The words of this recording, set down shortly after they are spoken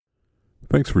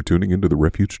Thanks for tuning into the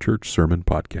Refuge Church Sermon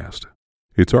Podcast.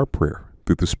 It's our prayer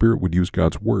that the Spirit would use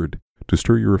God's Word to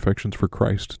stir your affections for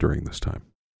Christ during this time.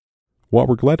 While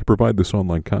we're glad to provide this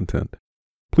online content,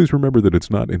 please remember that it's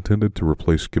not intended to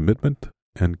replace commitment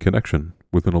and connection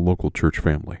within a local church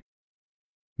family.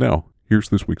 Now, here's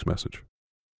this week's message.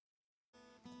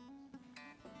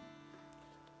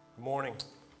 Good morning.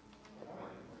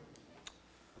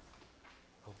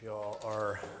 Hope you all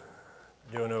are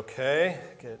doing okay.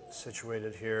 Get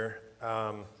situated here.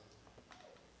 We're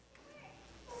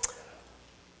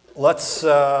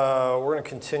going to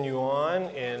continue on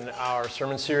in our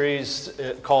sermon series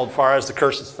called Far as the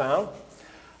Curse is Found,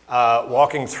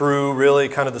 walking through really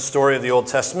kind of the story of the Old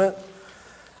Testament,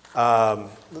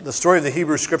 the story of the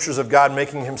Hebrew Scriptures of God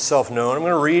making himself known. I'm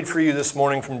going to read for you this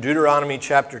morning from Deuteronomy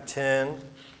chapter 10,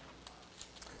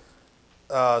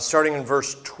 starting in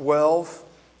verse 12.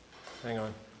 Hang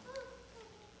on.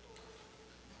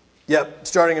 Yep,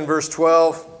 starting in verse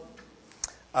 12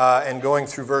 and going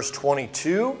through verse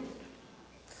 22.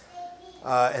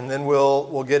 And then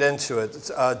we'll get into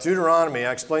it. Deuteronomy,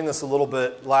 I explained this a little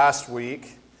bit last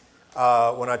week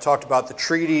when I talked about the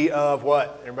treaty of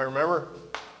what? Everybody remember?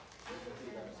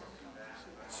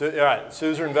 All right,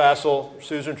 suzerain vassal,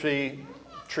 suzerain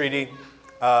treaty.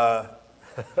 The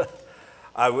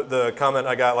comment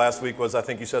I got last week was, I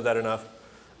think you said that enough.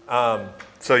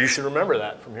 So you should remember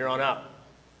that from here on out.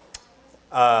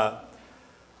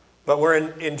 But we're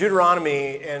in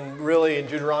Deuteronomy, and really in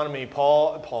Deuteronomy,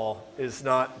 Paul is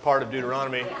not part of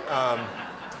Deuteronomy.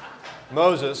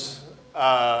 Moses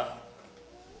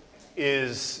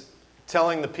is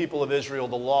telling the people of Israel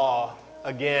the law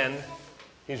again.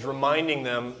 He's reminding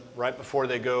them right before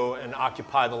they go and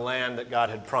occupy the land that God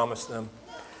had promised them.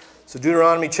 So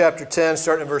Deuteronomy chapter 10,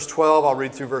 starting in verse 12, I'll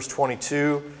read through verse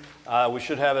 22. We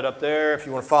should have it up there if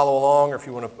you want to follow along, or if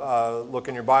you want to look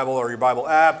in your Bible or your Bible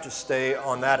app, just stay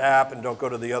on that app and don't go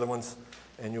to the other ones,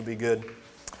 and you'll be good.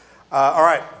 All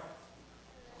right,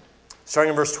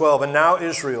 starting in verse 12. And now,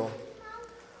 Israel,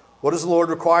 what does the Lord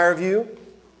require of you?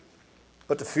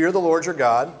 But to fear the Lord your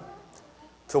God,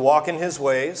 to walk in his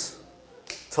ways,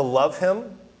 to love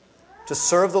him, to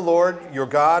serve the Lord your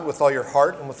God with all your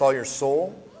heart and with all your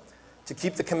soul, to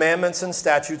keep the commandments and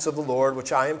statutes of the Lord,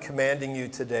 which I am commanding you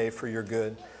today for your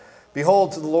good.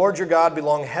 Behold, to the Lord your God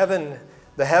belong heaven,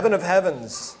 the heaven of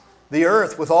heavens, the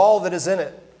earth with all that is in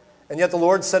it. And yet the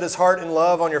Lord set his heart in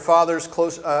love on your fathers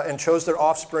and chose their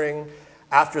offspring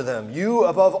after them. You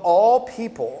above all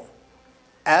people,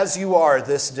 as you are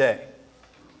this day.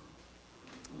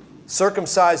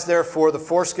 Circumcise therefore the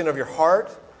foreskin of your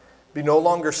heart. Be no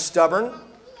longer stubborn.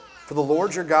 For the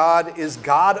Lord your God is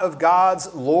God of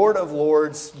gods, Lord of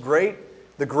lords,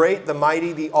 the great, the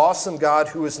mighty, the awesome God,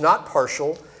 who is not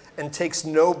partial and takes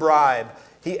no bribe.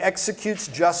 He executes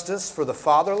justice for the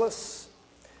fatherless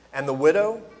and the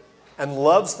widow, and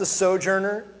loves the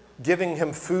sojourner, giving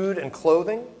him food and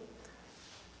clothing.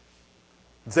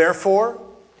 Therefore,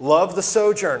 love the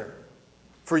sojourner,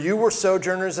 for you were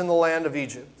sojourners in the land of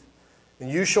Egypt. And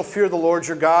you shall fear the Lord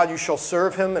your God, you shall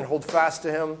serve him and hold fast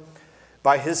to him.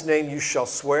 By his name you shall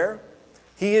swear.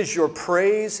 He is your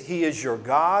praise. He is your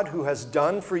God, who has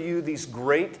done for you these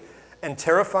great and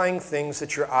terrifying things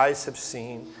that your eyes have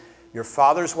seen. Your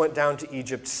fathers went down to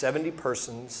Egypt, 70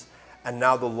 persons, and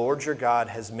now the Lord your God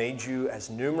has made you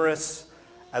as numerous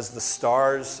as the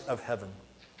stars of heaven.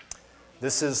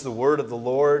 This is the word of the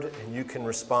Lord, and you can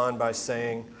respond by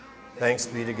saying, thanks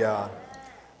be to God.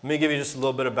 Let me give you just a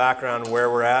little bit of background on where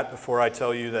we're at before I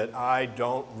tell you that I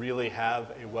don't really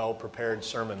have a well-prepared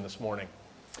sermon this morning.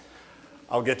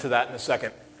 I'll get to that in a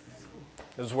second.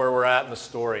 This is where we're at in the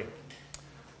story.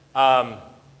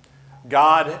 God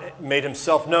made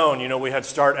himself known. You know, we had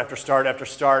start after start after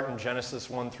start in Genesis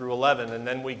 1 through 11, and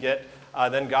then we get,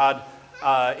 then God,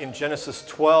 in Genesis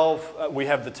 12, we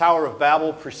have the Tower of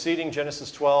Babel preceding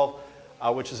Genesis 12,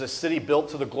 which is a city built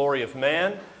to the glory of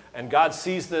man. And God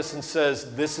sees this and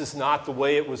says, this is not the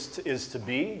way it is to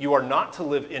be. You are not to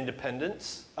live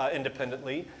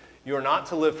independently. You are not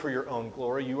to live for your own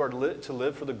glory. You are to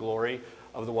live for the glory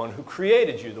of the one who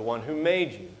created you, the one who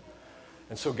made you.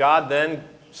 And so God then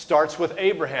starts with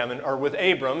Abram, and with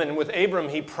Abram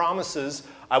he promises,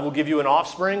 I will give you an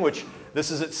offspring, which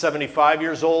this is at 75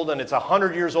 years old, and it's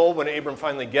 100 years old when Abram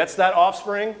finally gets that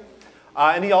offspring.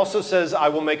 And he also says, I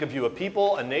will make of you a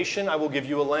people, a nation, I will give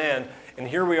you a land. And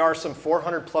here we are some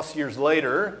 400 plus years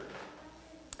later,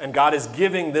 and God is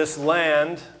giving this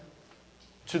land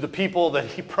to the people that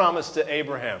he promised to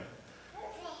Abraham.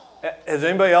 Has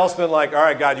anybody else been like, all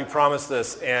right, God, you promised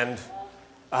this, and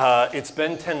it's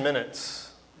been 10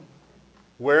 minutes.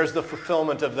 Where's the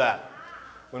fulfillment of that?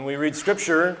 When we read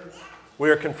Scripture, we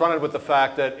are confronted with the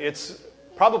fact that it's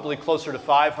probably closer to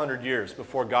 500 years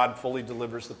before God fully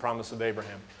delivers the promise of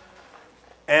Abraham.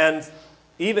 And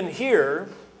even here,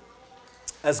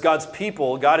 as God's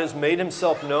people, God has made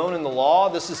himself known in the law.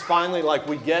 This is finally like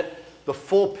we get the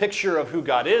full picture of who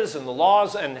God is and the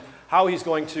laws and how he's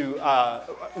going to,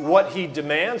 what he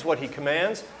demands, what he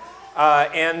commands.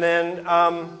 And then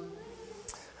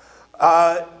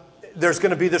there's going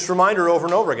to be this reminder over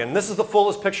and over again. And this is the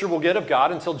fullest picture we'll get of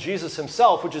God until Jesus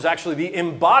himself, which is actually the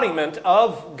embodiment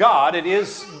of God. It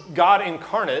is God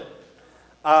incarnate,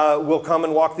 will come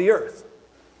and walk the earth.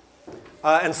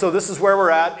 And so this is where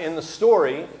we're at in the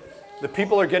story. The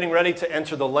people are getting ready to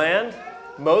enter the land.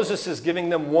 Moses is giving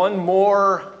them one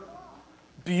more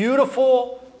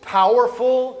beautiful,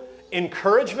 powerful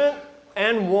encouragement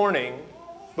and warning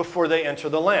before they enter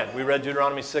the land. We read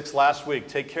Deuteronomy 6 last week.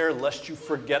 Take care lest you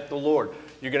forget the Lord.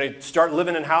 You're going to start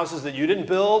living in houses that you didn't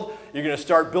build. You're going to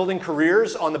start building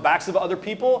careers on the backs of other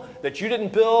people that you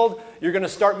didn't build. You're going to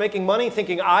start making money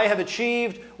thinking I have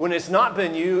achieved when it's not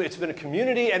been you. It's been a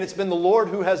community and it's been the Lord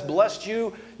who has blessed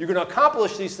you. You're going to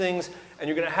accomplish these things and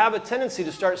you're going to have a tendency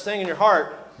to start saying in your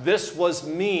heart, this was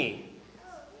me.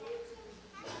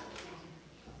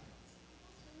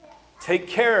 Take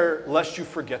care lest you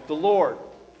forget the Lord.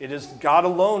 It is God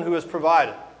alone who has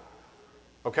provided.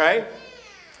 Okay?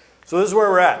 So this is where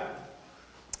we're at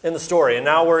in the story. And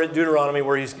now we're at Deuteronomy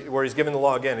where he's giving the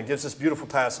law again. It gives this beautiful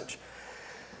passage.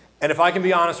 And if I can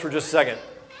be honest for just a second,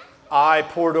 I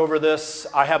pored over this.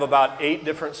 I have about 8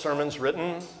 different sermons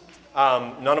written.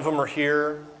 None of them are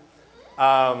here.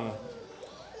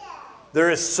 There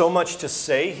is so much to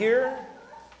say here.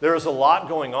 There is a lot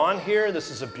going on here. This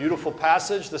is a beautiful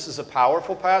passage. This is a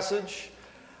powerful passage.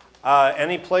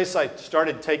 Any place I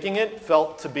started taking it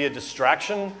felt to be a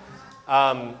distraction.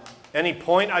 Any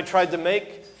point I tried to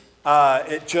make,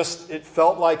 it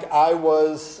felt like I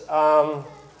was, I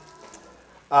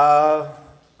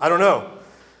don't know.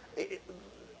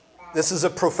 This is a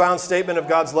profound statement of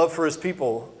God's love for his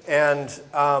people. And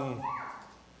I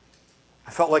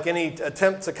felt like any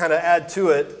attempt to kind of add to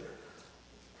it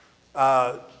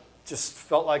just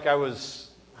felt like I was,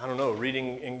 I don't know,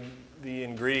 reading the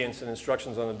ingredients and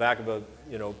instructions on the back of a,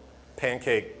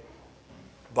 pancake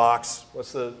box.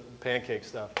 What's the pancake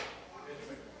stuff?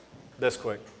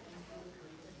 Bisquick.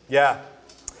 Yeah.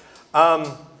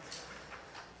 And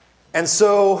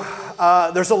so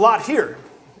there's a lot here.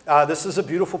 This is a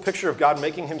beautiful picture of God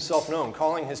making himself known,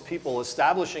 calling his people,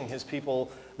 establishing his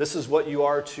people. This is what you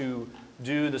are to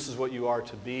do. This is what you are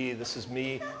to be. This is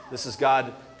me. This is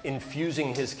God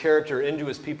infusing his character into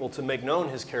his people to make known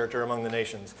his character among the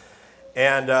nations.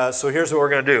 And so here's what we're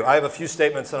going to do. I have a few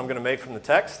statements that I'm going to make from the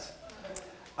text.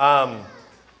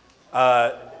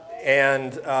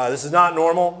 This is not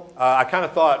normal. I kind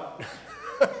of thought,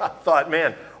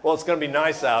 man, well, it's going to be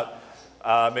nice out.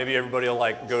 Maybe everybody will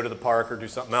go to the park or do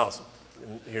something else.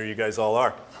 And here you guys all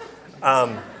are.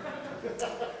 I'm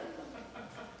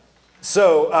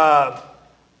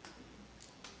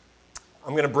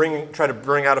going to try to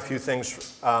bring out a few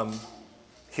things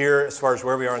here as far as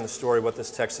where we are in the story, what this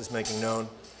text is making known.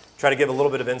 Try to give a little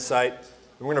bit of insight.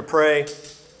 We're going to pray.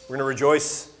 We're going to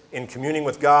rejoice in communing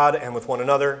with God and with one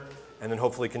another, and then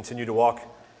hopefully continue to walk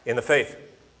in the faith.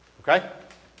 Okay?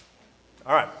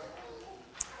 All right.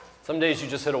 Some days you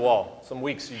just hit a wall. Some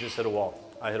weeks you just hit a wall.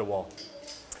 I hit a wall.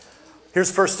 Here's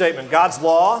the first statement. God's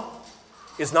law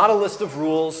is not a list of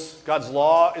rules. God's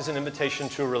law is an invitation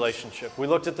to a relationship. We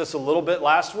looked at this a little bit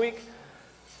last week.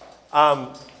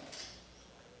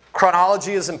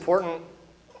 Chronology is important.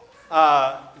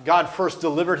 God first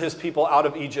delivered his people out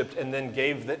of Egypt and then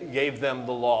gave them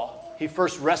the law. He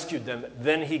first rescued them,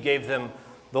 then he gave them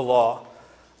the law.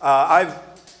 I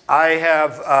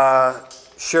have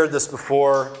shared this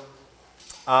before.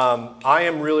 I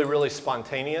am really, really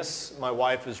spontaneous. My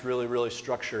wife is really, really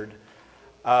structured.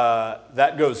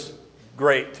 That goes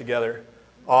great together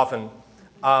often.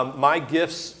 My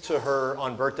gifts to her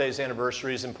on birthdays,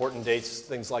 anniversaries, important dates,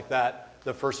 things like that,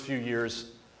 the first few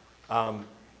years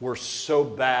were so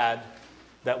bad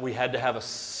that we had to have a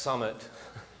summit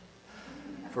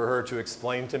for her to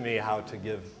explain to me how to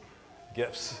give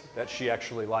gifts that she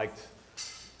actually liked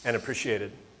and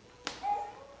appreciated.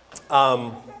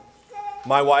 My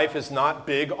wife is not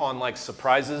big on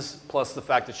surprises, plus the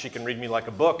fact that she can read me like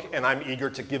a book, and I'm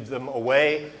eager to give them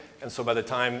away. And so by the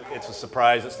time it's a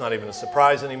surprise, it's not even a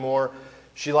surprise anymore.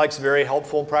 She likes very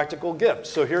helpful and practical gifts.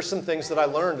 So here's some things that I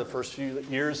learned the first few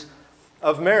years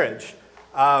of marriage.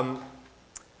 We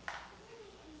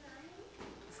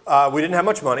didn't have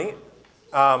much money.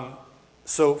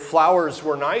 So flowers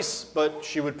were nice, but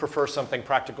she would prefer something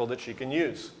practical that she can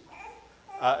use.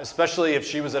 especially if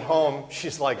she was at home.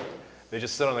 She's like, they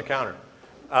just sit on the counter.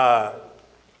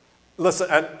 Listen,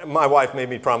 and my wife made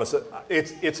me promise it.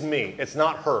 It's me. It's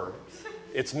not her.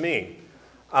 It's me.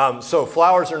 So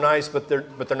flowers are nice, but they're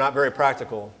not very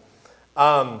practical.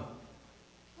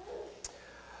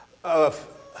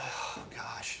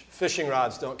 Fishing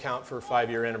rods don't count for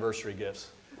 5-year anniversary gifts,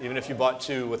 even if you bought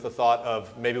 2 with the thought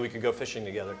of maybe we could go fishing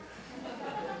together.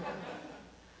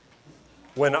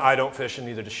 When I don't fish and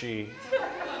neither does she.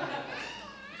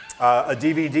 A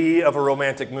DVD of a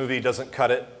romantic movie doesn't cut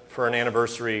it for an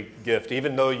anniversary gift,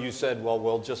 even though you said, well,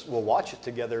 we'll watch it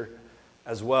together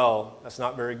as well. That's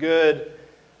not very good.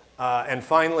 And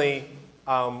finally,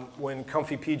 when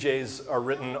comfy PJs are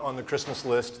written on the Christmas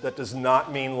list, that does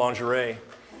not mean lingerie.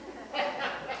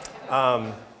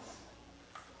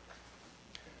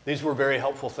 These were very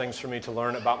helpful things for me to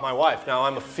learn about my wife. Now,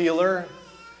 I'm a feeler,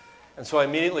 and so I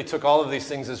immediately took all of these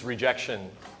things as rejection.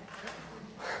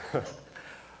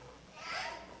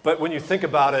 But when you think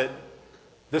about it,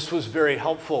 this was very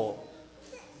helpful.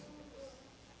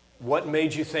 What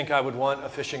made you think I would want a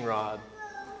fishing rod?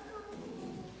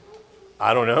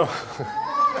 I don't know.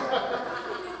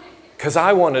 Because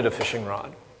I wanted a fishing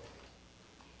rod.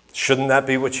 Shouldn't that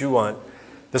be what you want?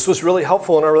 This was really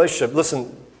helpful in our relationship.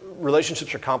 Listen,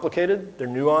 relationships are complicated. They're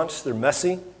nuanced. They're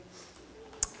messy.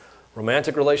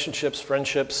 Romantic relationships,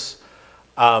 friendships,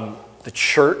 the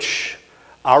church,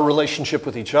 our relationship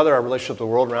with each other, our relationship with the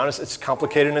world around us, it's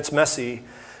complicated and it's messy.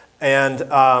 And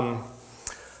I've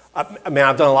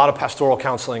done a lot of pastoral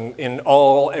counseling in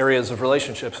all areas of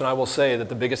relationships, and I will say that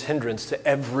the biggest hindrance to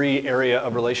every area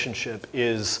of relationship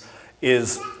is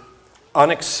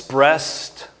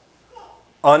unexpressed,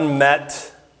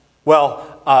 unmet,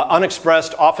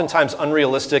 unexpressed, oftentimes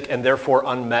unrealistic, and therefore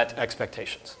unmet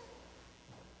expectations.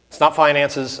 It's not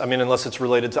finances, unless it's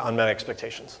related to unmet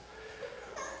expectations.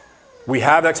 We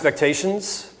have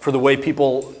expectations for the way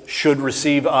people should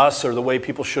receive us or the way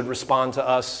people should respond to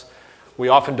us. We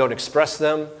often don't express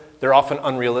them. They're often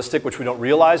unrealistic, which we don't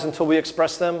realize until we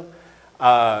express them.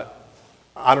 I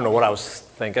don't know what I was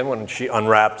thinking when she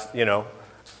unwrapped,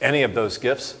 any of those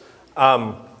gifts.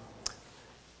 And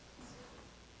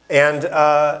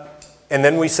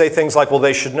then we say things like, well,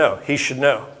 they should know. He should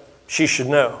know. She should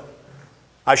know.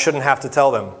 I shouldn't have to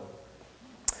tell them.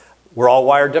 We're all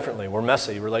wired differently. We're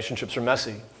messy. Relationships are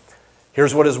messy.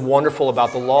 Here's what is wonderful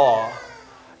about the law.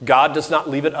 God does not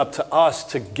leave it up to us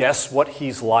to guess what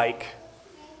he's like.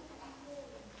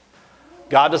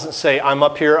 God doesn't say, I'm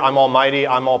up here, I'm almighty,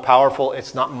 I'm all powerful.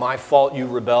 It's not my fault you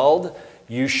rebelled.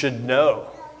 You should know.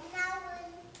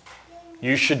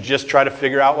 You should just try to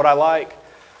figure out what I like.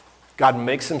 God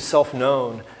makes himself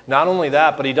known. Not only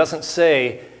that, but he doesn't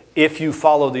say, if you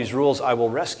follow these rules, I will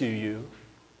rescue you.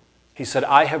 He said,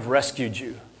 I have rescued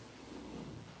you.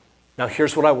 Now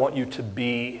here's what I want you to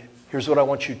be. Here's what I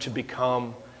want you to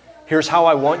become. Here's how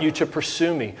I want you to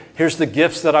pursue me. Here's the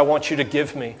gifts that I want you to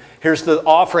give me. Here's the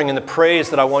offering and the praise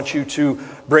that I want you to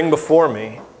bring before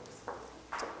me.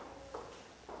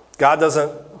 God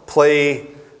doesn't play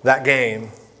that game.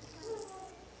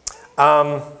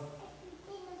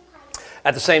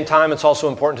 At the same time, it's also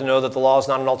important to know that the law is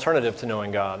not an alternative to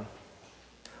knowing God.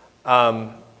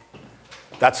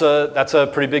 That's a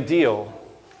pretty big deal.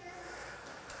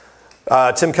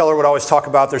 Tim Keller would always talk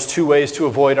about there's 2 ways to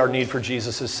avoid our need for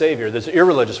Jesus as Savior. There's an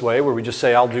irreligious way where we just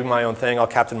say, I'll do my own thing, I'll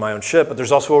captain my own ship. But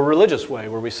there's also a religious way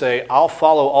where we say, I'll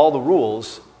follow all the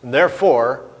rules, and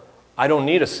therefore, I don't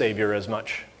need a Savior as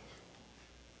much.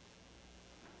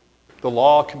 The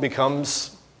law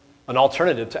becomes an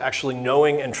alternative to actually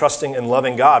knowing and trusting and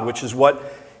loving God, which is what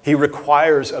he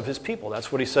requires of his people.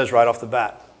 That's what he says right off the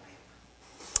bat.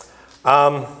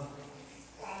 All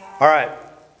right.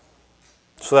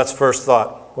 So that's first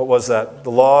thought. What was that?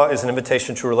 The law is an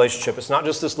invitation to a relationship. It's not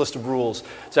just this list of rules.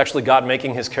 It's actually God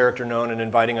making his character known and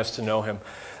inviting us to know him.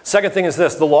 Second thing is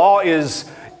this. The law is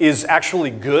actually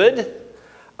good,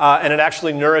 and it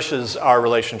actually nourishes our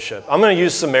relationship. I'm going to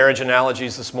use some marriage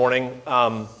analogies this morning.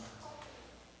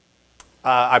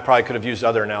 I probably could have used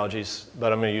other analogies,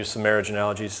 but I'm going to use some marriage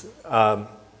analogies.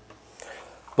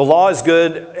 The law is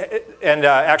good and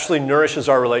actually nourishes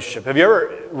our relationship. Have you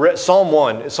ever read Psalm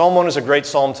 1? Psalm 1 is a great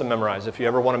psalm to memorize if you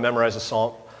ever want to memorize a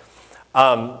psalm.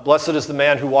 Blessed is the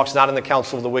man who walks not in the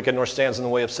counsel of the wicked, nor stands in the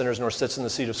way of sinners, nor sits in the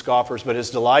seat of scoffers, but his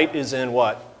delight is in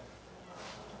what?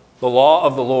 The law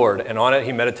of the Lord, and on it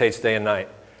he meditates day and night.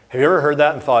 Have you ever heard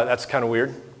that and thought, that's kind of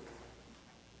weird?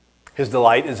 His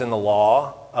delight is in the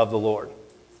law of the Lord.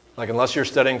 Like, unless you're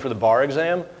studying for the bar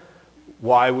exam,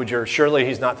 why would surely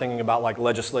he's not thinking about like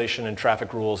legislation and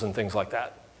traffic rules and things like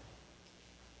that,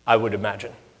 I would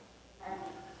imagine.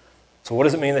 So what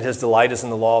does it mean that his delight is in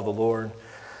the law of the Lord?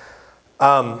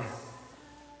 The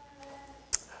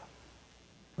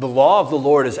law of the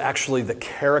Lord is actually the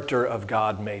character of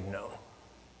God made known.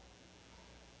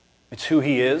 It's who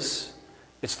he is.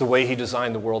 It's the way he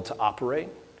designed the world to operate.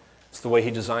 It's the way he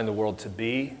designed the world to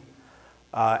be.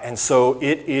 And so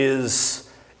it's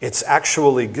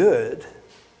actually good.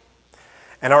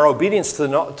 And our obedience to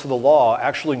the law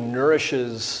actually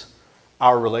nourishes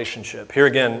our relationship. Here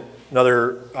again,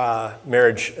 another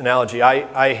marriage analogy.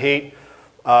 I hate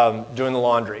doing the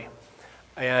laundry.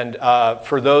 And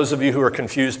for those of you who are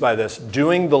confused by this,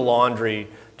 doing the laundry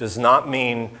does not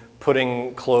mean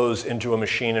putting clothes into a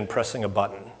machine and pressing a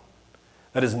button.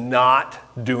 That is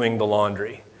not doing the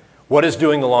laundry. What is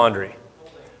doing the laundry?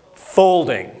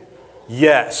 Folding.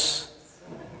 Yes.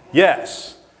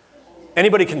 Yes.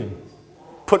 Anybody can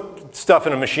put stuff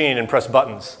in a machine and press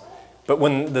buttons. But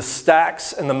when the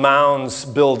stacks and the mounds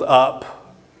build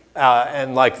up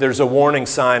and like there's a warning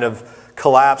sign of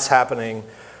collapse happening,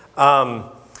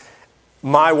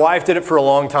 my wife did it for a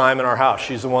long time in our house.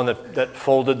 She's the one that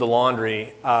folded the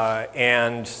laundry.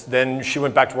 And then she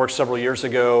went back to work several years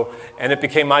ago, and it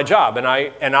became my job. And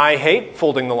I hate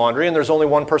folding the laundry, and there's only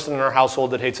one person in our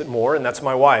household that hates it more, and that's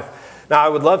my wife. Now, I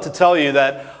would love to tell you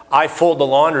that I fold the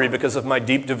laundry because of my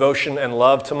deep devotion and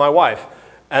love to my wife,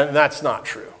 and that's not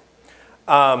true.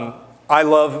 I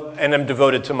love and am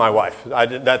devoted to my wife.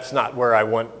 That's not where I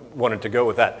wanted to go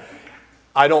with that.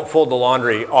 I don't fold the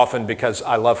laundry often because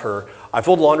I love her. I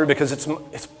fold the laundry because it's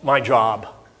my job.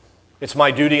 It's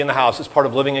my duty in the house. It's part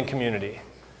of living in community.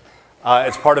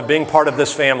 It's part of being part of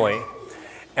this family.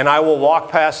 And I will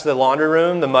walk past the laundry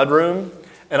room, the mud room,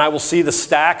 and I will see the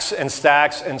stacks and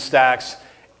stacks and stacks.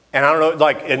 And I don't know,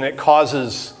 and it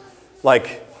causes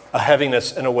like a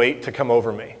heaviness and a weight to come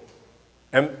over me.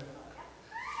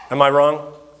 Am I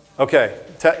wrong? Okay,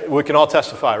 we can all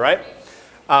testify, right?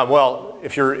 Well,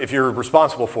 if you're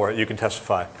responsible for it, you can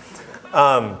testify.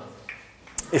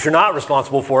 If you're not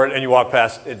responsible for it and you walk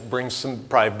past, it brings some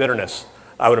probably bitterness,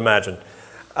 I would imagine.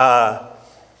 I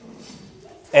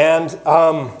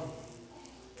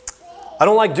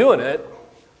don't like doing it,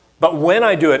 but when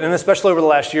I do it, and especially over the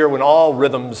last year when all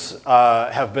rhythms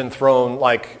have been thrown,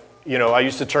 I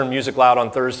used to turn music loud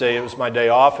on Thursday. It was my day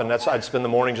off, and I'd spend the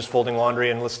morning just folding laundry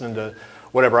and listening to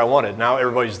whatever I wanted. Now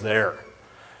everybody's there.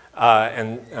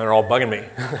 And they're all bugging me,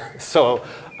 so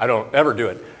I don't ever do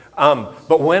it.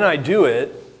 But when I do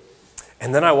it,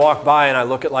 and then I walk by and I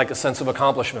look at like a sense of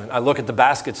accomplishment. I look at the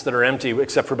baskets that are empty,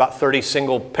 except for about 30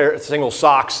 single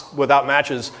socks without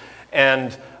matches,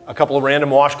 and a couple of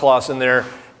random washcloths in there.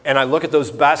 And I look at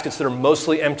those baskets that are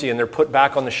mostly empty, and they're put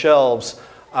back on the shelves,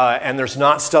 and there's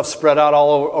not stuff spread out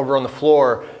all over on the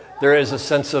floor. There is a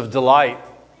sense of delight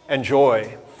and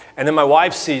joy. And then my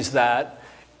wife sees that,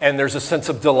 and there's a sense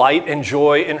of delight and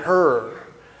joy in her.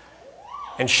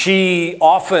 And she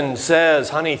often says,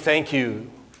 honey, thank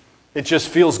you. It just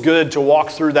feels good to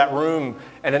walk through that room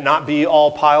and it not be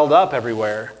all piled up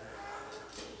everywhere.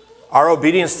 Our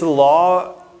obedience to the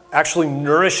law actually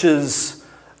nourishes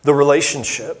the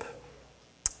relationship.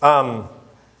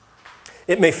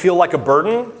 It may feel like a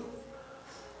burden,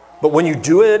 but when you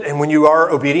do it and when you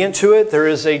are obedient to it, there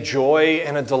is a joy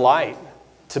and a delight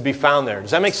to be found there.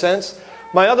 Does that make sense?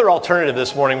 My other alternative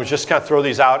this morning was just kind of throw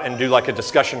these out and do like a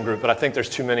discussion group, but I think there's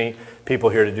too many people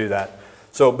here to do that.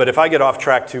 But if I get off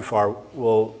track too far,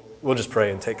 we'll just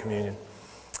pray and take communion.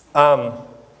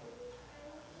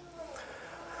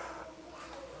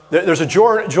 There's a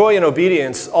joy in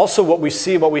obedience. Also, what we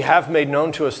see, what we have made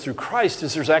known to us through Christ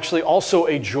is there's actually also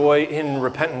a joy in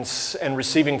repentance and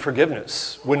receiving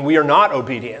forgiveness when we are not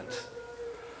obedient.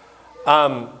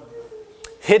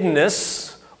 Hiddenness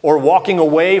or walking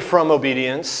away from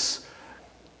obedience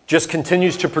just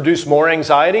continues to produce more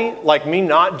anxiety. Like me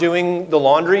not doing the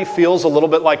laundry feels a little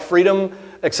bit like freedom,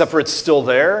 except for it's still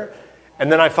there.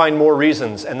 And then I find more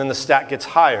reasons, and then the stack gets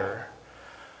higher.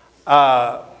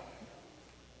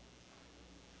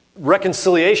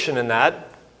 Reconciliation in that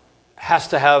has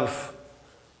to have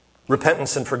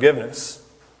repentance and forgiveness.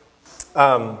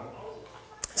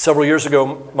 Several years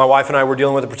ago, my wife and I were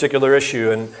dealing with a particular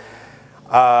issue,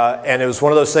 and it was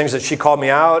one of those things that she called me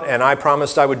out, and I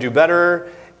promised I would do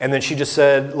better. And then she just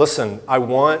said, listen, I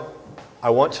want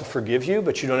to forgive you,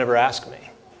 but you don't ever ask me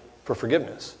for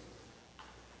forgiveness.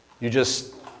 You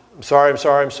just, I'm sorry.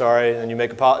 And then you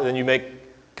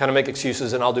make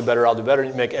excuses, and I'll do better. And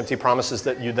you make empty promises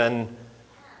that you then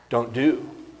don't do.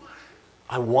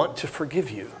 I want to forgive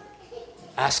you.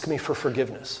 Ask me for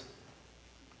forgiveness.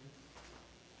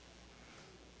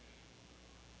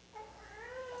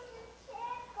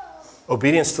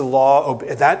 Obedience to the law,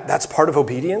 that's part of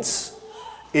obedience.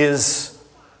 is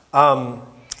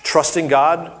trusting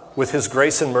God with his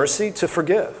grace and mercy to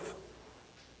forgive.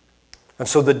 And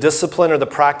so the discipline or the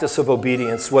practice of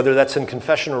obedience, whether that's in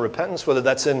confession or repentance, whether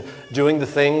that's in doing the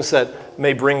things that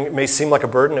may seem like a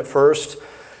burden at first,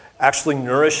 actually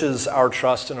nourishes our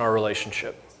trust in our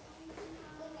relationship.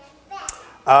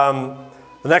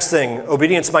 The next thing,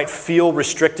 obedience might feel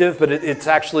restrictive, but it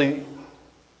actually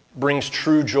brings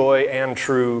true joy and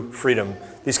true freedom.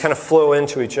 These kind of flow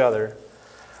into each other.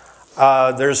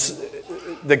 There's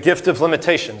the gift of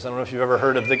limitations. I don't know if you've ever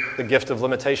heard of the gift of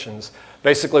limitations.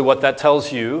 Basically what that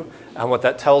tells you and what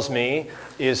that tells me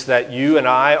is that you and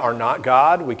I are not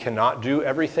God. We cannot do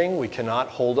everything. We cannot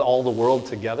hold all the world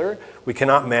together. We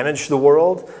cannot manage the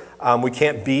world. We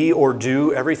can't be or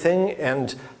do everything,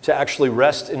 and to actually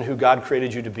rest in who God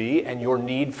created you to be and your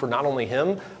need for not only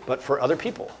him, but for other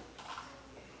people.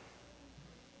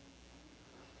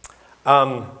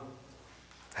 I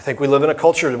think we live in a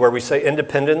culture where we say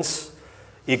independence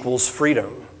equals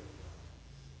freedom.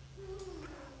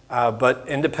 But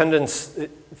independence,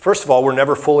 first of all, we're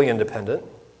never fully independent.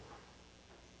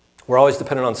 We're always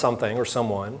dependent on something or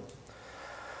someone.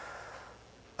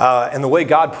 And the way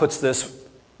God puts this,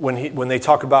 when they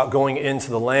talk about going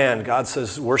into the land, God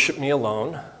says, worship me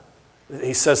alone.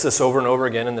 He says this over and over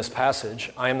again in this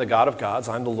passage. I am the God of gods.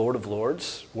 I'm the Lord of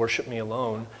lords. Worship me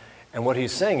alone. And what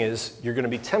he's saying is you're going to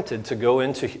be tempted to go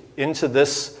into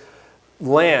this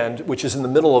land, which is in the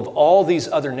middle of all these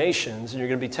other nations, and you're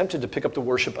going to be tempted to pick up the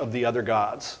worship of the other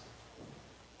gods,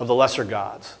 of the lesser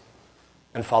gods,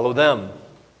 and follow them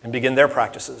and begin their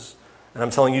practices. And I'm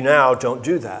telling you now, don't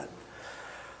do that.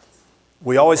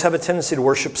 We always have a tendency to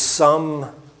worship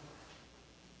some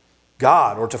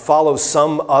God or to follow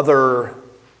some other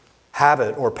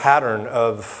habit or pattern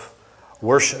of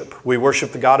worship. We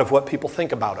worship the God of what people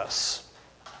think about us.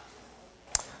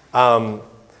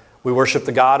 We worship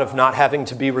the God of not having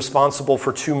to be responsible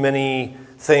for too many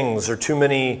things or too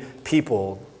many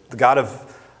people. The God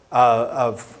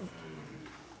of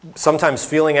sometimes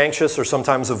feeling anxious or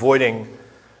sometimes avoiding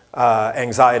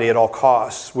anxiety at all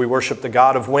costs. We worship the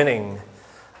God of winning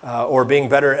or being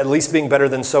better, at least being better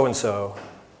than so-and-so.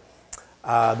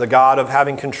 The God of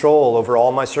having control over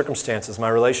all my circumstances, my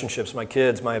relationships, my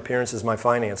kids, my appearances, my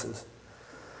finances.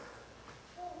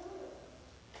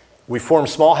 We form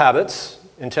small habits,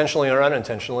 intentionally or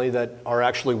unintentionally, that are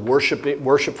actually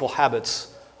worshipful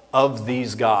habits of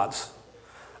these gods.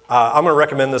 I'm going to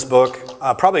recommend this book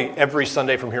probably every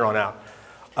Sunday from here on out.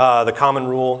 The Common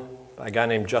Rule by a guy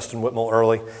named Justin Whitmore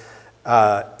Early.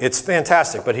 It's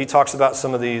fantastic, but he talks about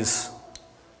some of these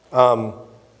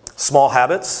small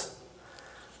habits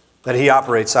that he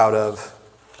operates out of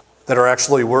that are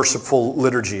actually worshipful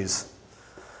liturgies.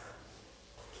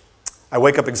 I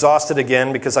wake up exhausted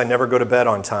again because I never go to bed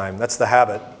on time. That's the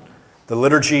habit. The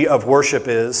liturgy of worship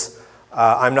is,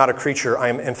 I'm not a creature, I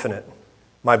am infinite.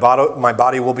 My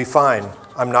body will be fine.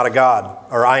 I'm not a God,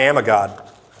 or I am a God.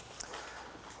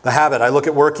 The habit, I look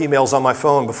at work emails on my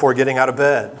phone before getting out of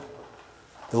bed.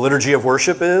 The liturgy of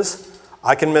worship is,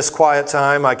 I can miss quiet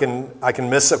time, I can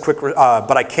miss a quick,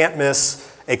 but I can't miss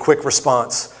a quick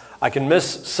response. I can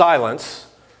miss silence.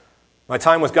 My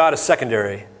time with God is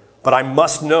secondary, but I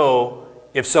must know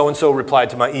if so-and-so replied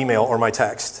to my email or my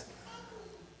text.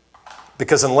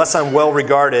 Because unless I'm well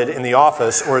regarded in the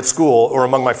office or at school or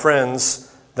among my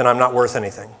friends, then I'm not worth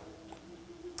anything.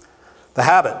 The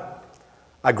habit,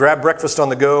 I grab breakfast on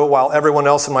the go while everyone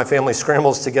else in my family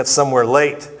scrambles to get somewhere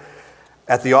late.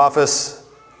 At the office,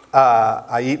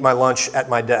 I eat my lunch at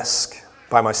my desk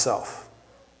by myself.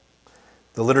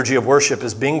 The liturgy of worship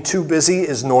is being too busy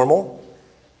is normal,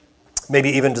 maybe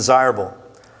even desirable.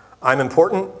 I'm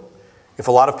important if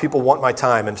a lot of people want my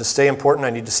time, and to stay important, I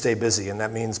need to stay busy, and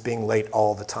that means being late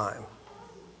all the time.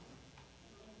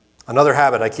 Another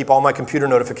habit, I keep all my computer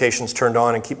notifications turned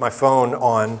on and keep my phone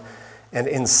on and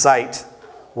in sight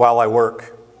while I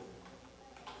work.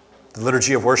 The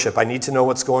liturgy of worship, I need to know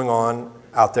what's going on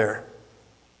out there.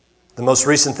 The most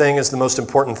recent thing is the most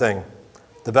important thing.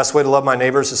 The best way to love my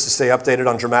neighbors is to stay updated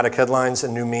on dramatic headlines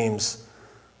and new memes,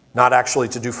 not actually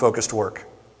to do focused work.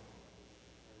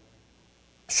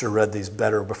 I should have read these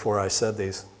better before I said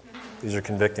these. These are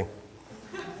convicting.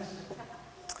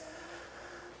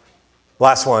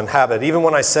 Last one, habit. Even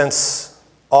when I sense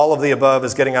all of the above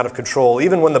is getting out of control,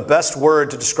 even when the best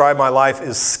word to describe my life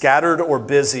is scattered or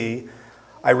busy,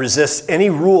 I resist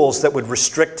any rules that would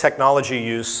restrict technology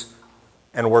use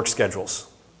and work schedules.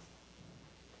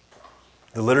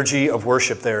 The liturgy of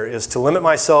worship there is to limit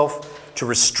myself, to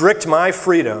restrict my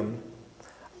freedom,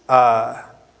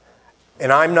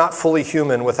 and I'm not fully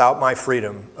human without my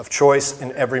freedom of choice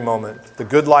in every moment. The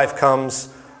good life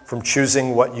comes from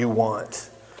choosing what you want.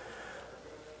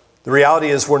 The reality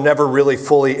is we're never really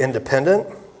fully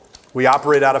independent. We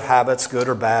operate out of habits, good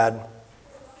or bad.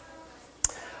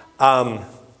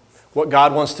 What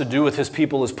God wants to do with his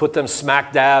people is put them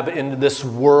smack dab into this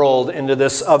world,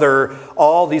 into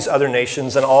all these other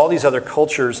nations and all these other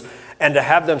cultures, and to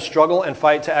have them struggle and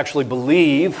fight to actually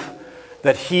believe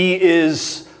that he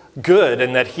is good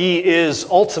and that he is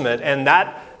ultimate. And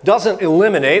that doesn't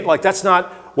eliminate, that's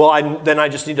not, then I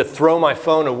just need to throw my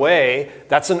phone away.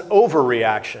 That's an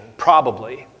overreaction,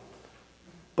 probably.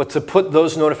 But to put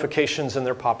those notifications in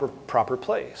their proper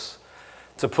place.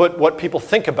 To put what people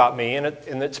think about me in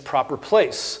its proper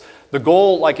place. The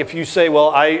goal, if you say,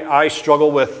 I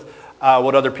struggle with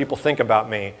what other people think about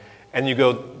me, and you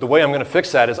go, the way I'm going to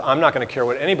fix that is I'm not going to care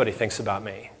what anybody thinks about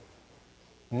me.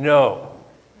 No.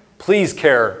 Please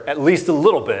care at least a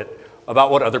little bit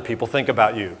about what other people think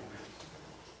about you.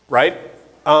 Right?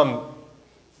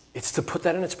 It's to put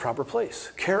that in its proper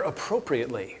place. Care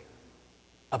appropriately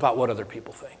about what other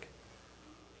people think.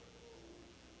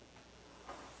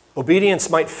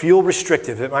 Obedience might feel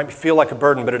restrictive. It might feel like a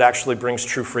burden, but it actually brings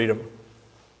true freedom.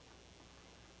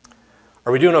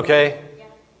 Are we doing okay? Yeah.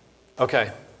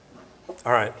 Okay.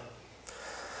 All right.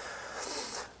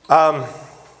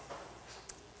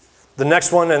 The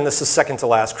next one, and this is second to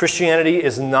last. Christianity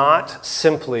is not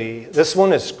simply, this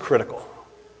one is critical.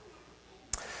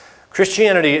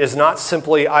 Christianity is not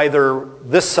simply either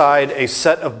this side a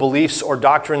set of beliefs or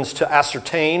doctrines to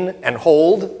ascertain and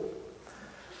hold,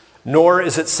 nor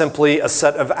is it simply a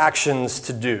set of actions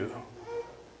to do.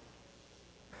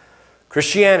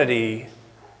 Christianity,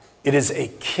 it is a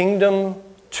kingdom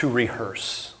to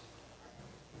rehearse.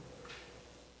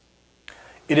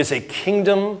 It is a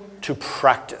kingdom to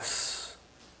practice.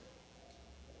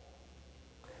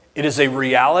 It is a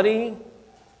reality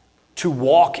to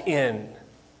walk in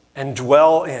and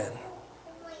dwell in.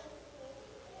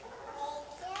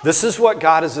 This is what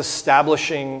God is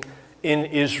establishing in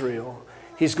Israel.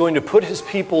 He's going to put his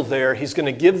people there. He's going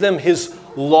to give them his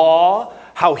law,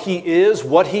 how he is,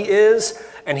 what he is,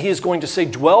 and he is going to say,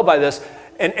 dwell by this.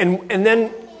 And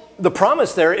then the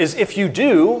promise there is if you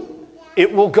do,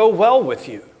 it will go well with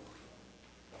you.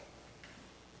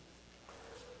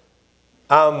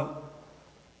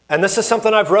 And this is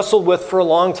something I've wrestled with for a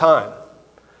long time.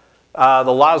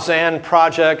 The Lausanne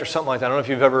Project or something like that. I don't know if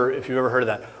you've ever heard of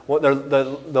that.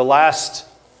 The last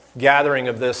gathering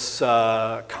of this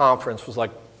conference was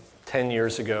 10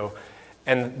 years ago.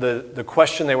 And the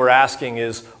question they were asking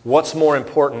is, what's more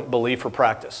important, belief or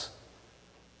practice?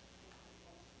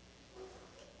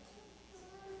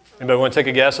 Anybody want to take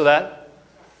a guess of that?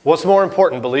 What's more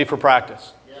important, belief or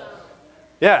practice? Yes.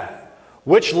 Yeah.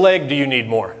 Which leg do you need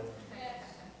more?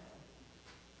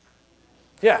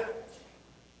 Yeah.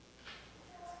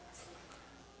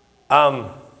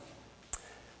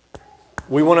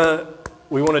 We want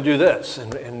to do this,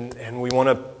 and we want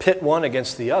to pit one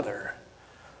against the other.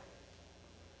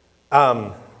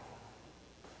 And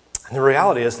the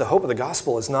reality is, the hope of the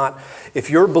gospel is not,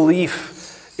 if your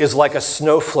belief is like a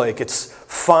snowflake, it's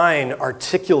fine,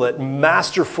 articulate,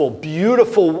 masterful,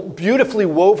 beautiful, beautifully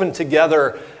woven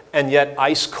together, and yet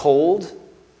ice cold,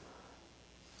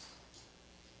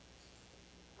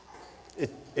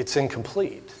 it's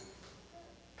incomplete.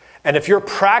 And if your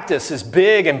practice is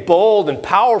big and bold and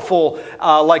powerful,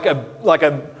 like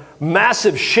a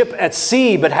massive ship at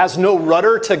sea but has no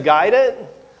rudder to guide it,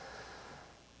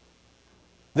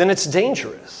 then it's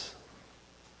dangerous.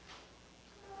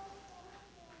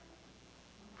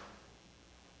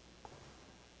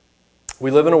 We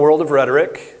live in a world of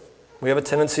rhetoric. We have a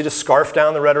tendency to scarf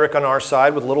down the rhetoric on our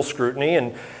side with little scrutiny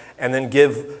and then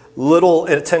give little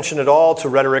attention at all to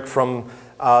rhetoric from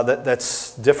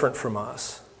that's different from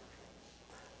us.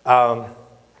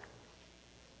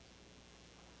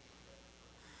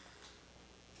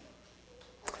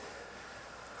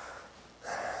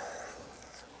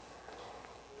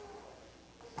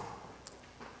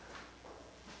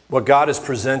 What God is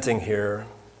presenting here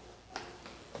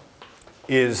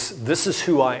is, this is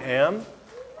who I am.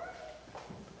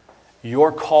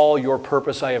 Your call, your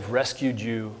purpose, I have rescued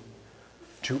you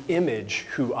to image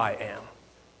who I am.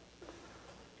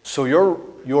 So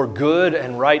your good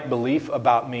and right belief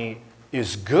about me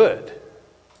is good,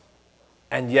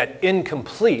 and yet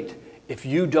incomplete if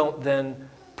you don't then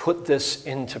put this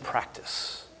into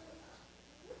practice.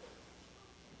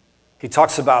 He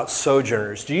talks about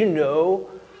sojourners. Do you know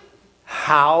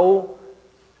how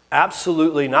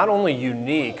absolutely not only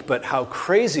unique, but how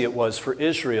crazy it was for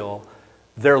Israel?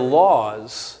 Their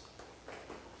laws,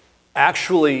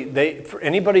 actually, for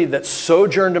anybody that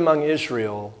sojourned among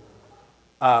Israel,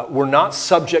 were not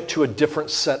subject to a different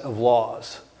set of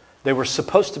laws. They were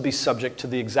supposed to be subject to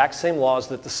the exact same laws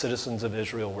that the citizens of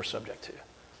Israel were subject to.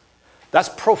 That's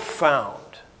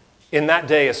profound, in that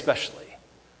day especially.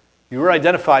 You were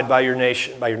identified by your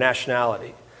nation, by your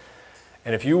nationality.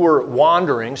 And if you were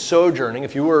wandering, sojourning,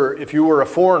 if you were a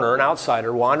foreigner, an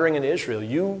outsider wandering in Israel,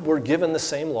 you were given the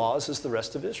same laws as the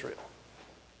rest of Israel.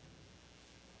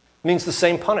 It means the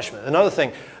same punishment. Another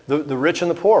thing, the rich and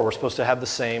the poor were supposed to have the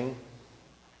same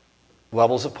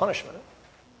levels of punishment.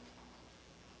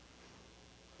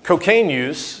 Cocaine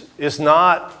use is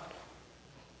not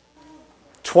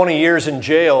 20 years in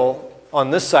jail on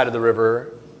this side of the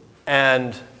river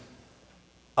and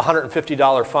a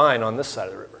 $150 fine on this side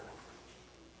of the river.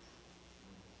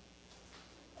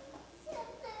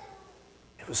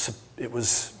 It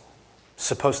was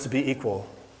supposed to be equal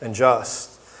and just.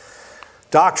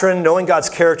 Doctrine, knowing God's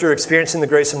character, experiencing the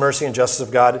grace and mercy and justice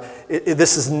of God,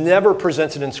 this is never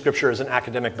presented in Scripture as an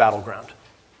academic battleground.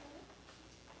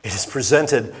 It is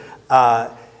presented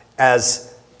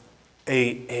as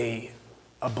a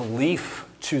belief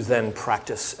to then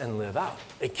practice and live out,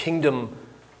 a kingdom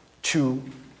to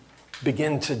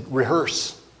begin to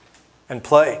rehearse and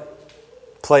play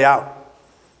out.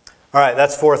 All right,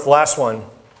 that's fourth, last one.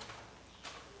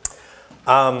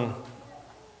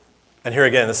 And here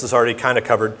again, this is already kind of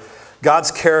covered.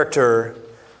 God's character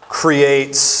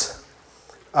creates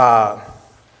a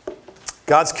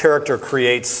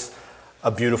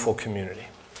beautiful community.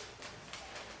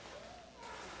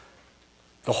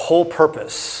 The whole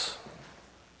purpose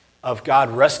of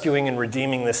God rescuing and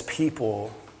redeeming this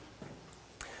people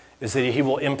is that He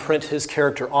will imprint His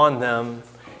character on them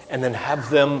and then have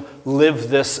them live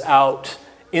this out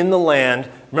in the land.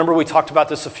 Remember, we talked about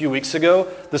this a few weeks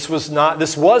ago. This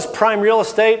was prime real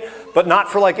estate, but not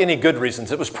for like any good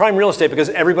reasons. It was prime real estate because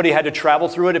everybody had to travel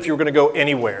through it if you were going to go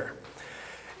anywhere.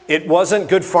 It wasn't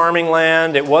good farming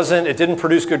land. It didn't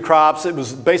produce good crops. It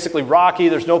was basically rocky.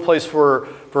 There's no place for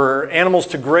animals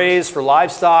to graze, for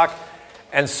livestock.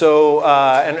 And so,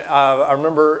 I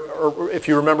remember, or if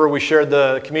you remember, we shared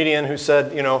the comedian who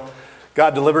said,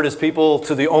 God delivered His people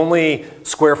to the only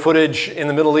square footage in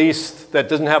the Middle East that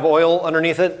doesn't have oil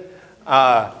underneath it.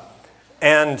 But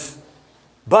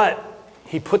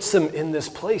He puts them in this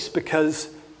place because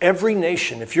every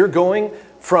nation, if you're going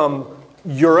from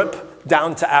Europe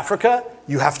down to Africa,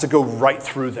 you have to go right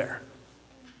through there.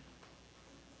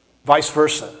 Vice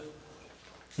versa.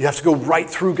 You have to go right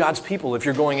through God's people if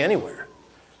you're going anywhere.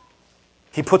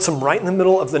 He puts them right in the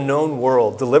middle of the known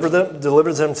world, delivers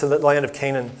them to the land of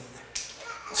Canaan.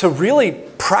 So really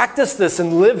practice this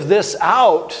and live this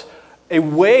out, a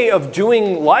way of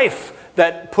doing life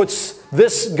that puts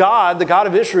this God, the God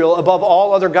of Israel, above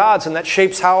all other gods, and that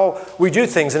shapes how we do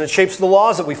things, and it shapes the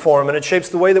laws that we form, and it shapes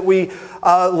the way that we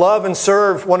love and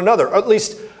serve one another. Or at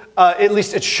least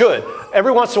it should.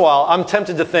 Every once in a while, I'm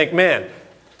tempted to think, man,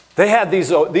 they had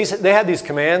these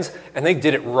commands, and they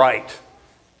did it right.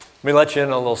 Let me let you in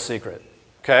on a little secret,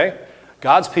 okay?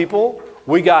 God's people,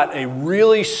 we got a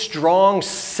really strong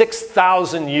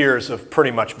 6,000 years of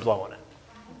pretty much blowing it,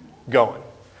 going.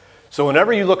 So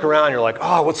whenever you look around, you're like,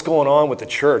 oh, what's going on with the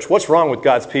church? What's wrong with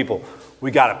God's people? We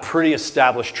got a pretty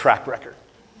established track record.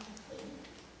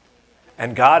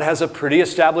 And God has a pretty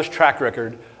established track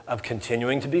record of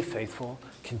continuing to be faithful,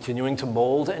 continuing to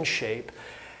mold and shape.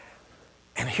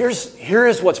 And here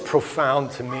is what's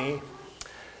profound to me.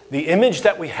 The image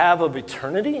that we have of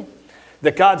eternity,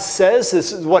 that God says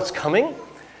this is what's coming,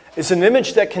 is an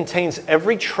image that contains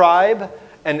every tribe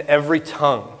and every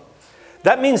tongue.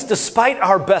 That means despite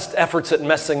our best efforts at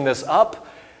messing this up,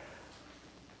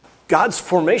 God's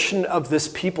formation of this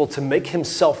people to make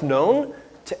Himself known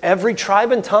to every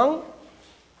tribe and tongue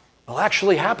will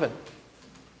actually happen.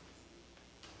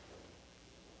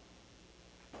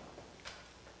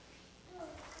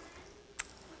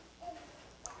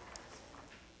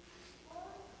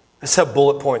 Let's have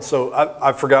bullet points. So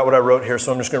I forgot what I wrote here,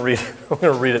 so I'm just going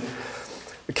to read it.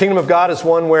 The kingdom of God is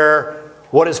one where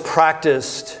what is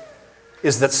practiced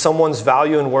is that someone's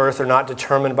value and worth are not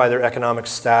determined by their economic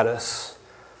status,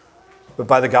 but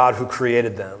by the God who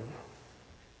created them.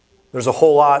 There's a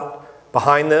whole lot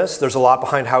behind this. There's a lot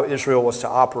behind how Israel was to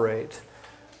operate.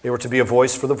 They were to be a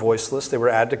voice for the voiceless. They were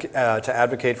to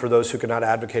advocate for those who could not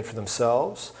advocate for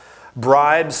themselves.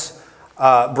 Bribes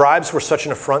were such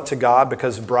an affront to God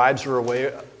because bribes were a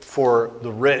way for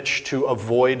the rich to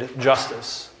avoid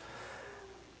justice.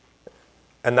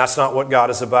 And that's not what God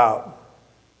is about.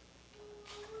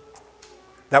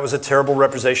 That was a terrible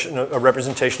representation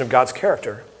of God's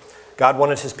character. God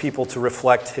wanted His people to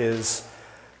reflect His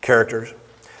character.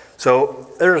 So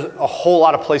there's a whole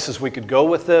lot of places we could go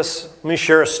with this. Let me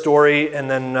share a story, and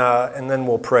then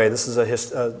we'll pray. This is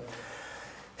a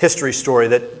history story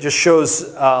that just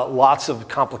shows lots of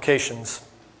complications.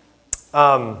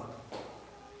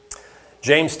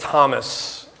 James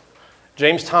Thomas.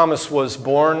 James Thomas was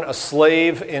born a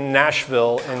slave in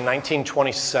Nashville in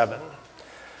 1927.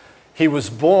 He was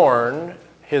born,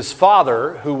 his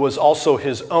father, who was also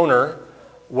his owner,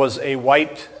 was a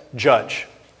white judge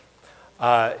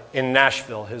in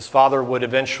Nashville. His father would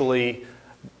eventually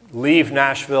leave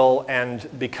Nashville and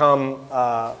become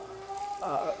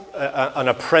an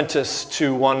apprentice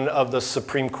to one of the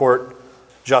Supreme Court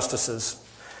justices.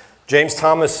 James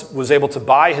Thomas was able to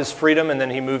buy his freedom, and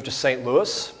then he moved to St.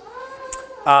 Louis.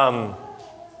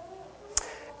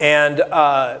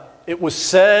 It was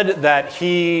said that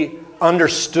he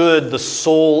understood the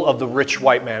soul of the rich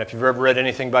white man. If you've ever read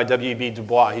anything by W.E.B. Du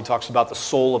Bois, he talks about the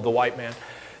soul of the white man.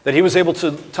 That he was able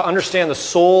to understand the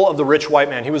soul of the rich white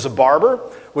man. He was a barber,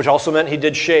 which also meant he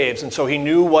did shaves, and so he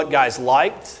knew what guys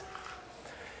liked.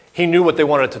 He knew what they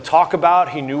wanted to talk about.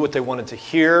 He knew what they wanted to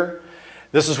hear.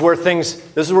 This is where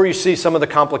you see some of the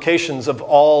complications of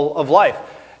all of life.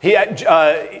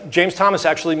 James Thomas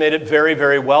actually made it very,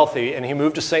 very wealthy, and he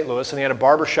moved to St. Louis, and he had a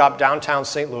barber shop downtown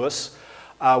St. Louis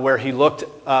where he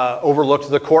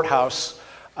overlooked the courthouse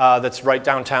that's right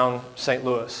downtown St.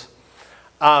 Louis.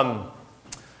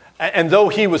 And though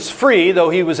he was free,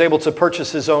 though he was able to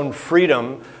purchase his own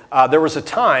freedom, there was a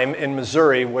time in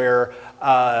Missouri where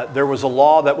there was a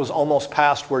law that was almost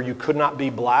passed where you could not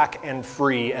be black and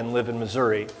free and live in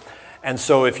Missouri. And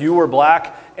so if you were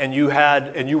black and you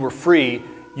were free,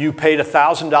 you paid a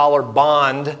 $1,000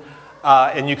 bond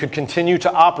and you could continue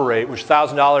to operate, which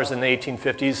 $1,000 in the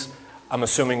 1850s, I'm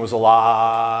assuming, was a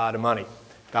lot of money.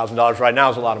 $1,000 right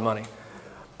now is a lot of money.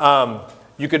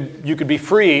 You could be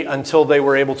free until they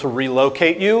were able to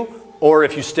relocate you, or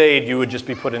if you stayed, you would just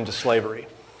be put into slavery.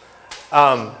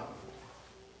 That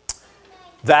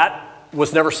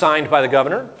was never signed by the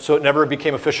governor, so it never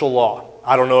became official law.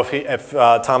 I don't know if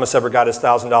Thomas ever got his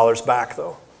 $1,000 back,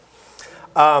 though.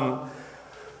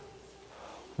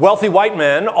 Wealthy white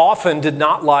men often did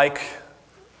not like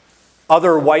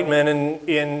other white men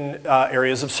in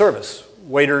areas of service,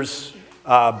 waiters,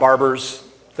 barbers,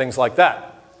 things like that.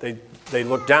 They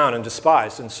looked down and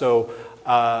despised, and so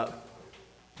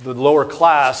the lower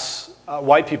class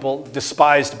white people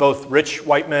despised both rich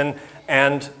white men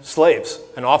and slaves,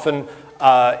 and often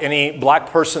any black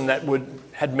person that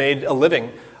had made a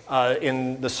living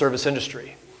in the service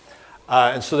industry.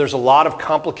 And so there's a lot of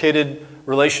complicated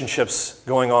relationships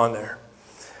going on there.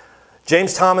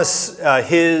 James Thomas,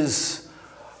 his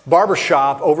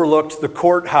barbershop overlooked the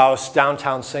courthouse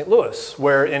downtown St. Louis,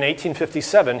 where in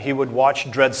 1857 he would watch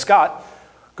Dred Scott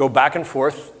go back and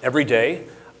forth every day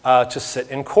to sit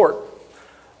in court.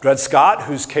 Dred Scott,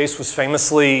 whose case was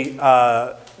famously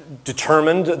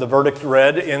determined, the verdict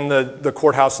read in the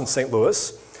courthouse in St.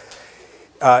 Louis.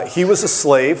 He was a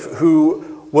slave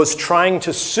who was trying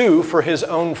to sue for his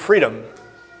own freedom.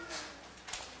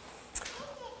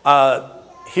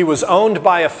 He was owned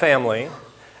by a family,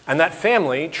 and that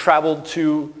family traveled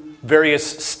to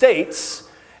various states,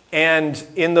 and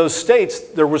in those states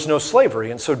there was no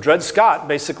slavery. And so Dred Scott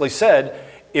basically said,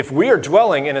 if we are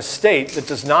dwelling in a state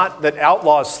that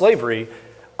outlaws slavery,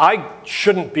 I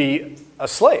shouldn't be a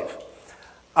slave.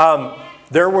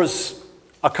 There was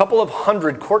a couple of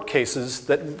hundred court cases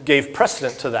that gave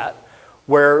precedent to that,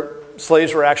 where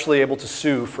slaves were actually able to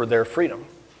sue for their freedom.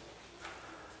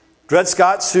 Dred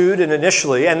Scott sued, and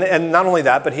initially, and not only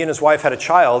that, but he and his wife had a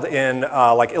child in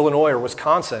Illinois or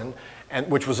Wisconsin,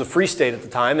 which was a free state at the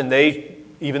time, and they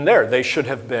said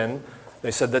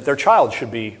that their child should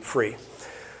be free.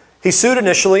 He sued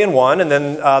initially and won, and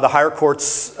then the higher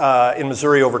courts in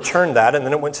Missouri overturned that, and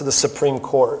then it went to the Supreme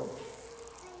Court.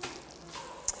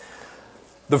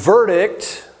 The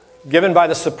verdict given by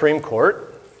the Supreme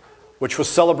Court, which was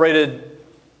celebrated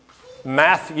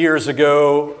math years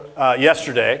ago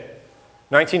yesterday,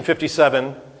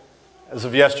 1957, as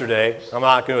of yesterday. I'm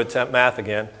not going to attempt math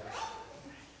again.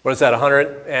 What is that,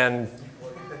 100? And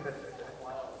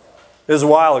it was a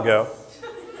while ago.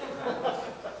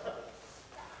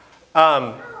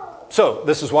 So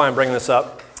this is why I'm bringing this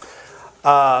up.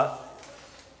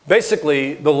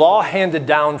 Basically, the law handed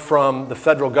down from the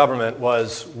federal government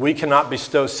was, we cannot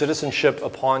bestow citizenship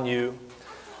upon you.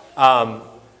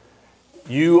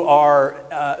 You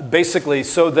are basically,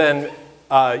 so then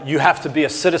you have to be a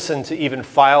citizen to even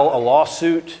file a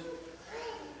lawsuit.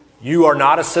 You are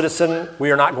not a citizen.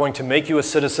 We are not going to make you a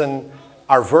citizen.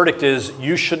 Our verdict is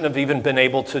you shouldn't have even been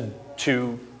able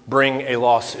to bring a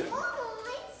lawsuit.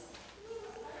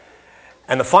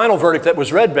 And the final verdict that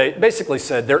was read basically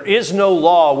said, there is no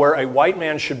law where a white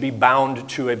man should be bound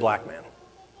to a black man.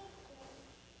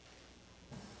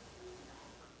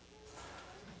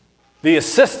 The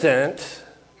assistant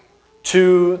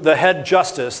to the head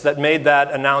justice that made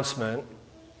that announcement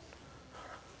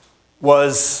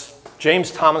was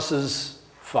James Thomas's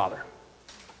father.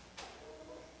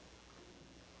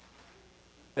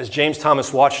 As James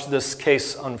Thomas watched this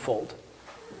case unfold,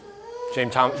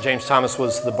 James Thomas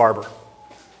was the barber.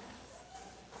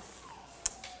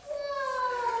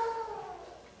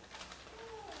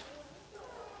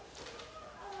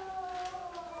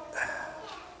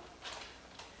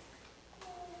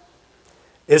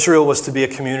 Israel was to be a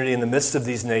community in the midst of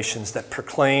these nations that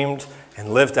proclaimed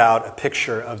and lived out a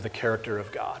picture of the character of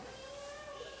God.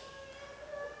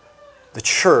 The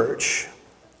church,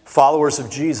 followers of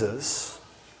Jesus,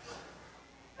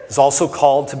 is also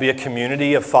called to be a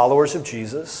community of followers of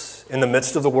Jesus in the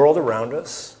midst of the world around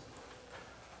us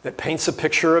that paints a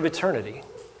picture of eternity.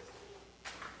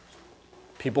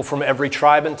 People from every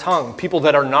tribe and tongue, people,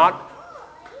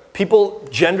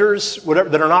 genders, whatever,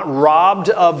 that are not robbed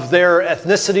of their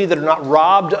ethnicity, that are not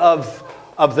robbed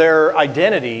of their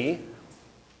identity,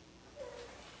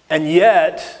 and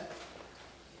yet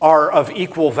are of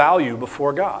equal value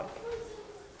before God.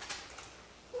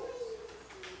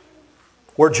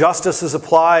 Where justice is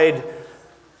applied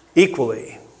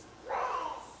equally.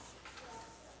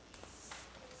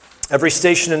 Every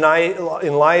station in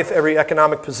life, every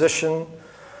economic position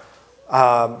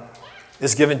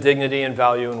is given dignity and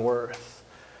value and worth.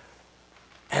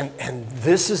 And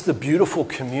this is the beautiful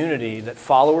community that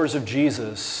followers of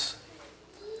Jesus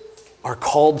are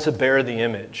called to bear the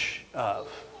image of.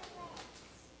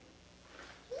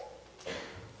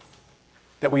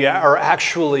 That we are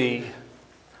actually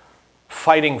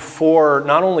fighting for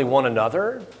not only one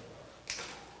another,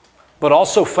 but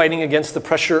also fighting against the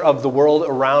pressure of the world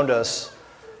around us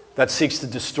that seeks to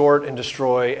distort and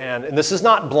destroy. And this is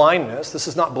not blindness. This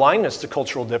is not blindness to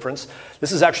cultural difference.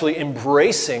 This is actually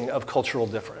embracing of cultural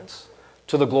difference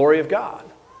to the glory of God.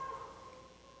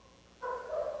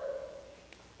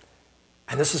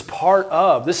 And this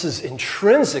is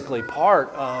intrinsically part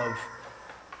of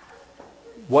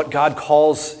what God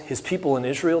calls his people in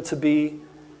Israel to be.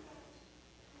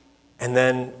 And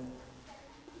then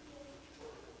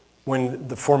when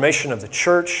the formation of the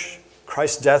church,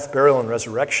 Christ's death, burial, and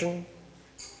resurrection,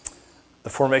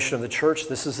 the formation of the church,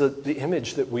 this is the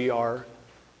image that we are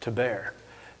to bear.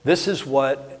 This is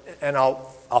what, and I'll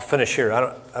finish here.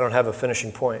 I don't have a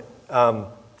finishing point.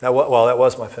 That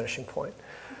was my finishing point.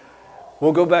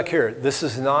 We'll go back here. This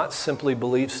is not simply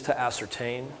beliefs to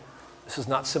ascertain. This is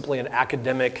not simply an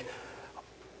academic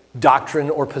doctrine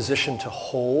or position to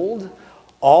hold.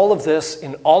 All of this,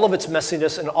 in all of its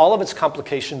messiness, and all of its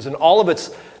complications, and all of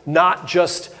its not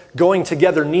just going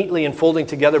together neatly and folding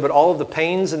together, but all of the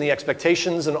pains and the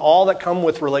expectations and all that come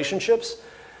with relationships,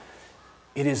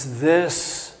 it is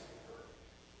this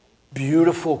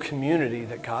beautiful community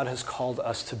that God has called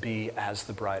us to be as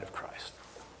the bride of Christ.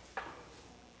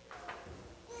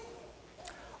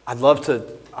 I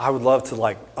would love to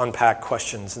like unpack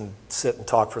questions and sit and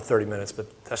talk for 30 minutes,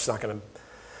 but that's not going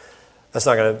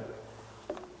to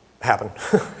happen.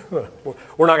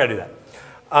 We're not going to do that.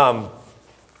 All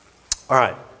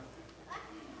right.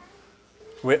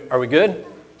 Are we good?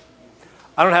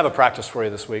 I don't have a practice for you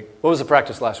this week. What was the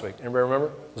practice last week? Anybody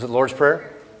remember? Was it Lord's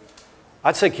Prayer?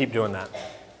 I'd say keep doing that.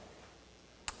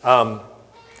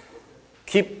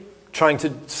 Keep trying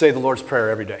to say the Lord's Prayer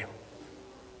every day.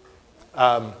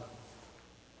 All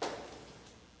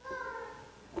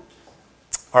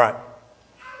right.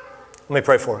 Let me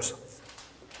pray for us.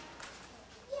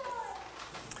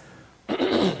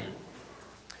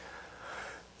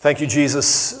 Thank you,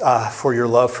 Jesus, for your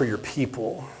love for your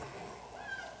people.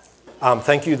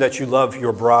 Thank you that you love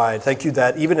your bride. Thank you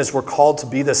that even as we're called to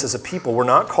be this as a people, we're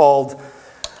not called,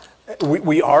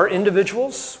 we are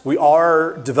individuals. We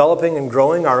are developing and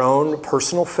growing our own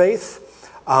personal faith,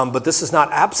 but this is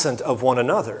not absent of one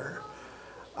another.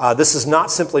 This is not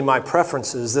simply my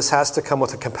preferences. This has to come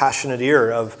with a compassionate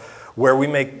ear of where we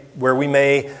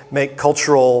may make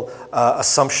cultural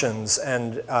assumptions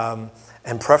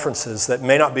and preferences that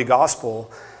may not be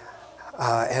gospel,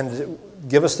 and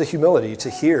give us the humility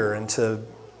to hear and to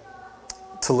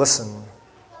listen.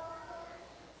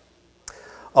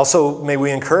 Also, may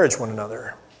we encourage one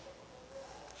another.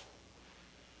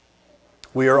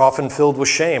 We are often filled with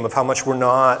shame of how much we're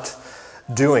not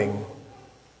doing.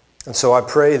 And so I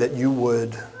pray that you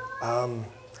would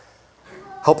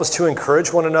help us to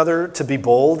encourage one another to be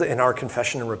bold in our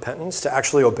confession and repentance, to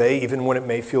actually obey even when it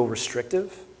may feel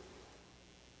restrictive.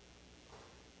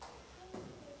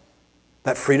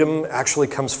 That freedom actually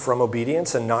comes from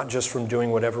obedience and not just from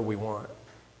doing whatever we want.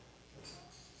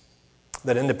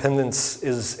 That independence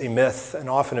is a myth, and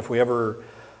often if we ever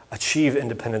achieve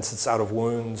independence, it's out of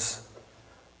wounds.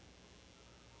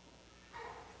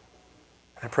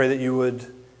 I pray that you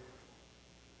would,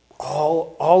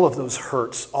 all of those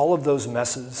hurts, all of those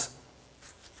messes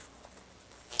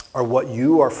are what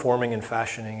you are forming and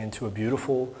fashioning into a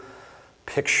beautiful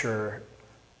picture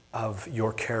of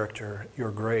your character,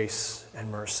 your grace and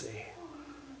mercy.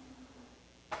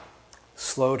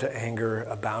 Slow to anger,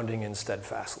 abounding in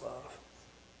steadfast love.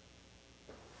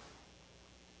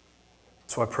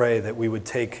 So I pray that we would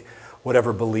take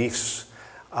whatever beliefs,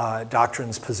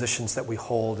 doctrines, positions that we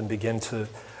hold and begin to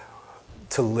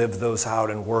live those out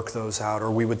and work those out. Or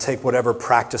we would take whatever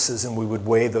practices and we would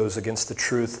weigh those against the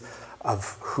truth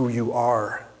of who you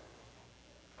are.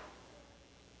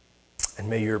 And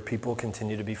may your people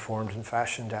continue to be formed and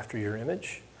fashioned after your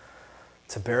image,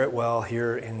 to bear it well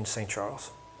here in St.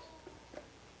 Charles,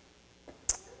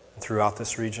 and throughout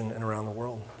this region and around the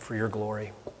world, for your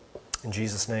glory. In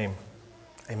Jesus' name,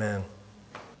 amen.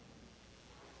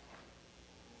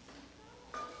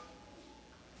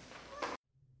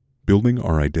 Building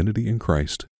our identity in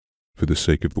Christ for the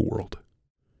sake of the world.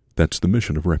 That's the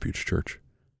mission of Refuge Church.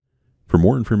 For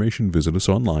more information, visit us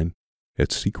online at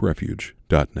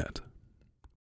seekrefuge.net.